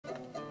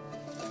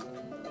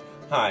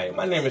Hi,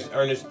 my name is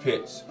Ernest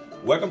Pitts.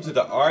 Welcome to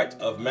the Art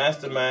of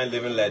Mastermind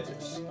Living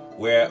Legends,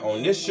 where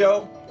on this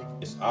show,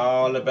 it's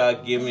all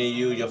about giving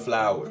you your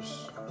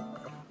flowers.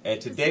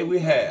 And today we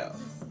have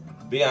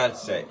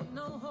Beyonce.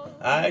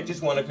 I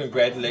just want to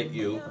congratulate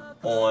you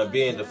on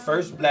being the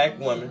first black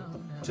woman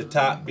to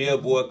top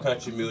Billboard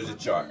country music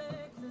chart.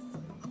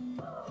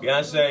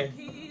 Beyonce,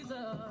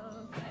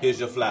 here's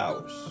your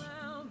flowers.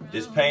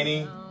 This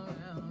painting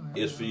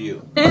is for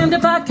you. And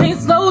if I can't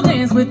slow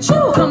dance with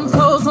you, come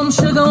pour some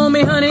sugar on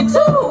me, honey,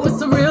 too.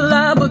 It's a real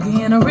live boogie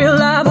and a real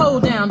live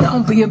hold down.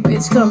 Don't be a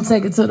bitch, come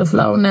take it to the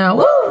floor now.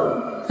 Woo!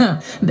 Huh.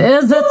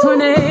 There's a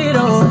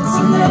tornado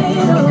in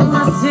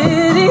my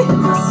city,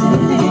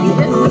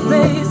 in the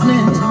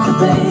basement.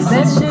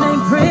 That shit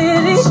ain't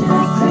pretty.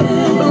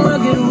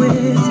 Rugged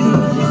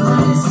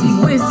whiskey,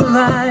 we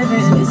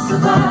surviving.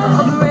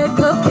 A red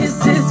cup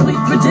kisses,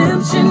 sweet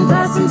redemption,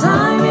 passing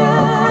time,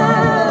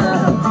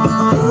 yeah.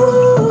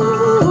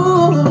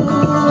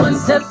 One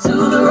step to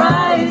the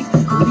right,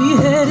 we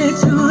headed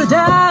to the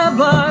dive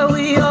bar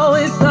we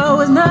always thought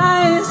was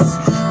nice.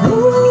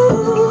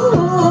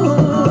 Ooh,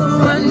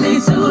 run me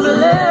to the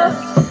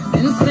left,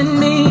 then spin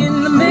me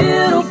in the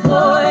middle.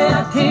 Boy,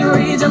 I can't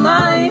read your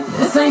mind.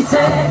 This ain't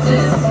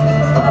Texas,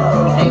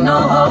 ain't no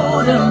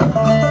hold'em.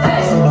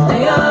 Hey,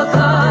 lay your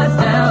cards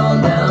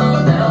down,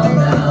 down, down,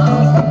 down.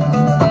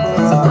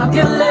 So pop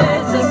your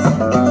Lexus,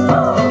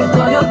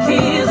 throw your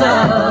keys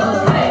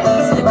up. Hey,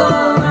 stick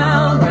around.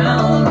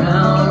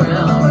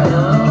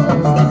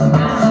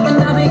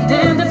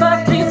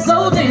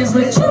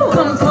 With you,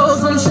 come pour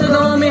some sugar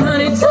on me,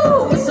 honey,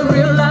 too. It's a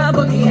real live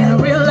boogie and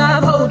a real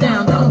live hold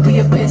down. Don't be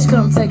a bitch,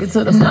 come take it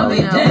to the floor. I'll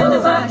be damned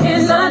if I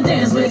cannot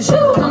dance with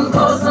you. Come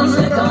pour some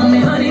liquor on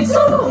me, honey,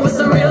 too. It's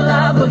a real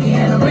live boogie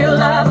and a real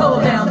live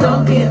hold down.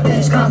 Don't be a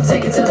bitch, come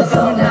take it to the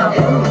floor now.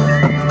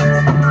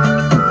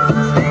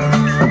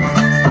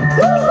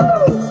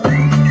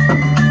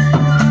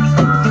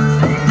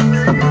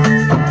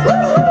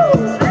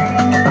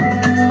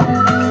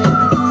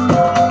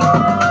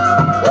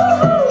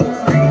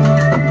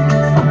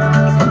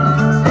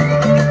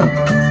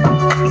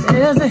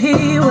 There's a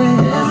heat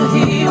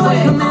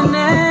wave coming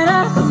at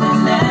us.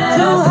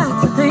 Too hot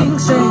to think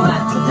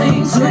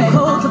straight, too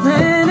cold to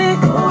panic.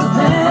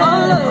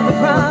 All of the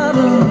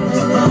problems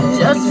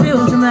just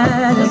feel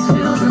dramatic.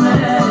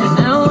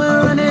 Now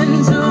we're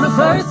running to the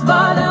first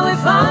bar that we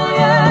find,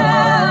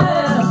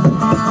 yeah.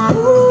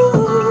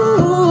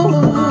 Ooh,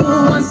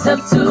 one step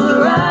to the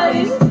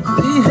right,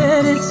 we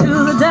headed to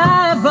the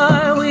dive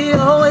bar we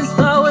always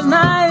thought was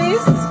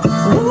nice.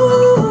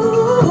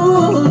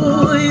 Ooh,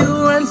 you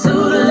run to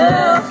the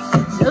left,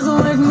 just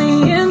with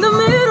me in the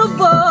middle,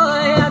 boy.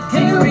 I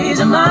can't read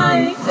your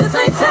mind. This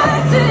ain't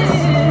Texas,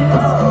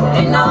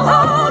 ain't no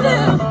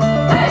hold'em.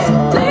 Hey,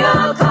 lay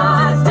your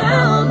cards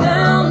down,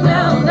 down,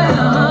 down,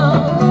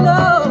 down. Go,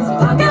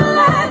 pocket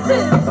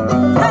Lexus.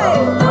 Hey,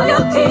 throw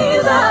your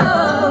keys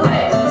up.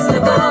 Hey,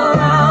 stick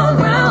around,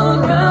 round,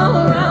 round,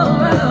 round,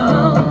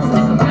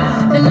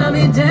 round. And I'll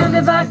be damned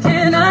if I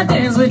cannot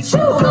dance with you.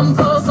 Come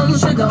pour some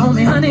sugar on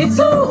me, honey,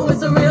 too.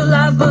 It's a real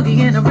live boogie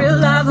and a real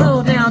live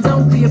hold down.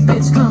 Don't be a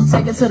bitch, come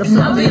take it to the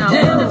floor. I'll be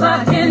damned if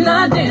I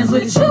cannot dance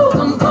with you.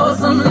 Come pour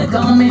some liquor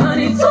on me,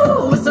 honey,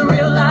 too. It's a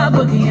real live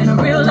boogie and a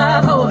real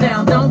live hold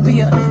down. Don't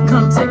be a,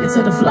 come take it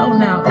to the floor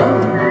now.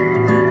 Ooh.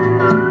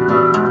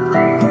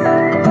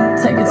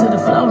 Take it to the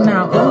floor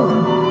now. Ooh.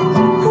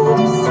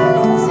 Oops,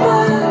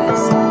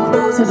 spurs,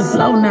 to the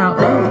floor now.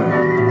 Ooh.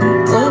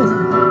 Ooh.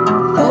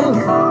 Ooh.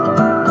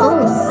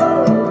 Oops.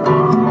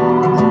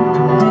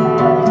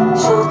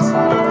 Shoot.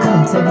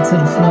 Come take it to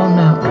the floor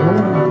now. Ooh.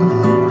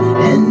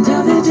 And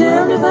I'll be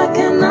damned if I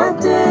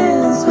cannot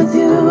dance with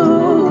you.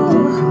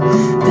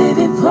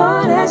 Baby,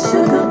 pour that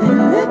sugar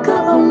and liquor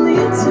on me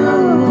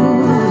too.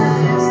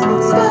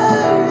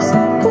 Spurs,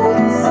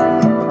 boots,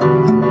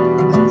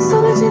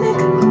 sologenic,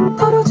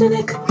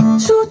 photogenic,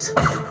 shoot.